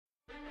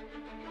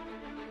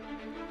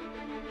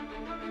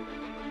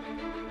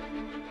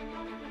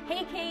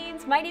Hey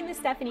Canes, my name is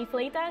Stephanie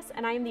Fleitas,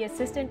 and I am the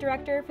Assistant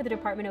Director for the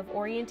Department of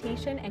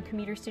Orientation and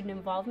Commuter Student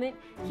Involvement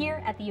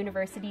here at the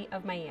University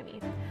of Miami.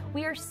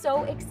 We are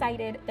so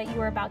excited that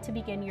you are about to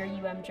begin your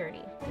UM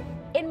journey.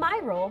 In my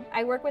role,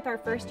 I work with our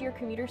first-year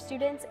commuter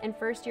students and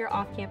first-year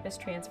off-campus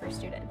transfer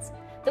students.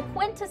 The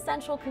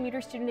quintessential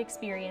commuter student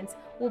experience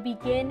will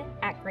begin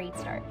at Great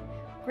Start.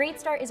 Great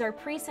Start is our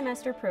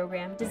pre-semester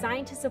program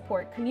designed to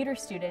support commuter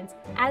students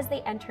as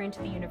they enter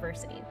into the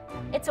university.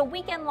 It's a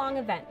weekend-long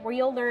event where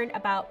you'll learn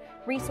about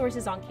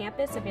resources on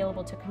campus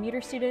available to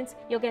commuter students,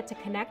 you'll get to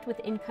connect with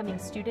incoming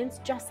students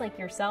just like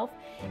yourself,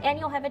 and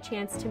you'll have a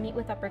chance to meet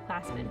with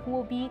upperclassmen who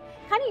will be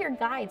kind of your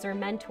guides or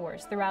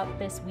mentors throughout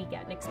this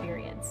weekend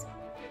experience.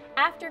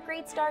 After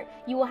Great Start,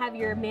 you will have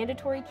your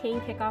mandatory Cane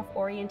Kickoff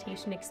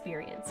orientation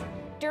experience.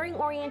 During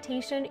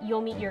orientation,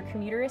 you'll meet your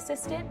commuter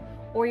assistant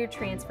or your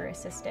transfer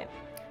assistant.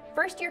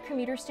 First-year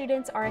commuter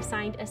students are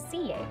assigned a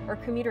CA, or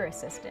commuter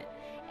assistant,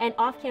 and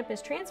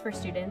off-campus transfer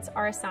students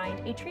are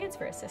assigned a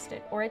transfer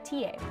assistant, or a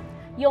TA.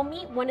 You'll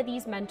meet one of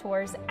these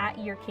mentors at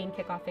your Cane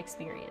Kickoff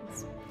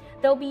experience.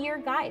 They'll be your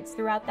guides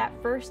throughout that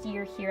first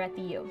year here at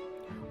the U.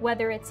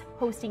 Whether it's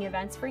hosting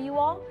events for you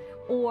all,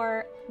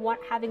 or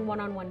having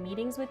one-on-one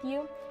meetings with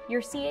you,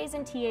 your CAs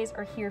and TAs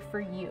are here for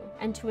you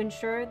and to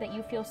ensure that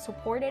you feel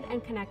supported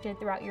and connected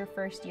throughout your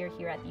first year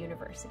here at the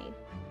university.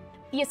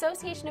 The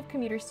Association of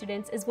Commuter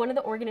Students is one of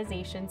the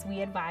organizations we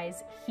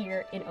advise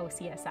here in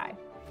OCSI.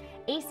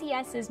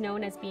 ACS is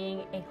known as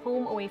being a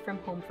home away from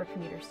home for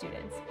commuter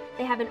students.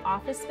 They have an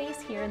office space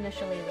here in the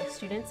Shalala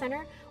Student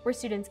Center where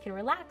students can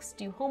relax,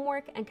 do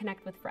homework, and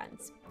connect with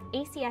friends.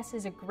 ACS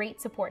is a great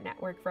support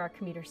network for our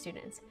commuter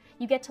students.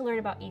 You get to learn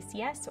about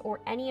ACS or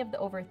any of the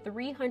over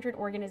 300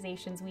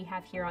 organizations we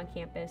have here on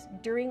campus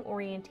during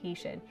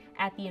orientation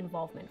at the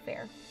Involvement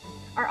Fair.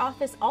 Our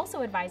office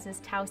also advises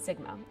Tau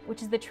Sigma,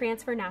 which is the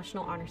Transfer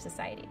National Honor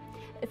Society.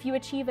 If you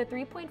achieve a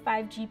 3.5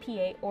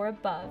 GPA or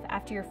above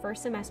after your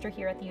first semester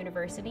here at the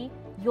university,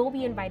 you'll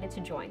be invited to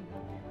join.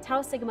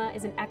 Tau Sigma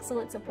is an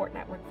excellent support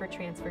network for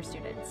transfer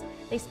students.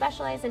 They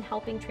specialize in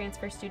helping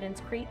transfer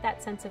students create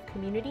that sense of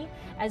community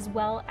as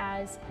well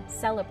as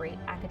celebrate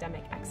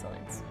academic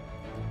excellence.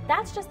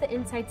 That's just the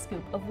inside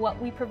scoop of what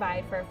we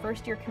provide for our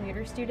first-year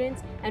commuter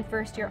students and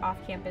first-year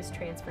off-campus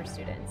transfer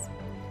students.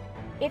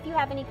 If you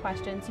have any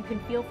questions, you can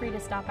feel free to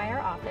stop by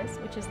our office,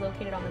 which is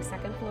located on the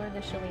second floor of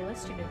the Shalala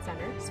Student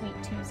Center, Suite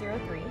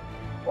 203,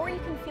 or you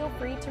can feel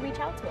free to reach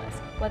out to us,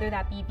 whether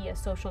that be via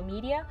social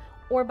media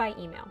or by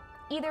email.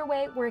 Either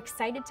way, we're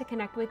excited to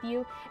connect with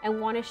you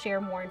and want to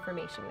share more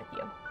information with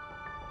you.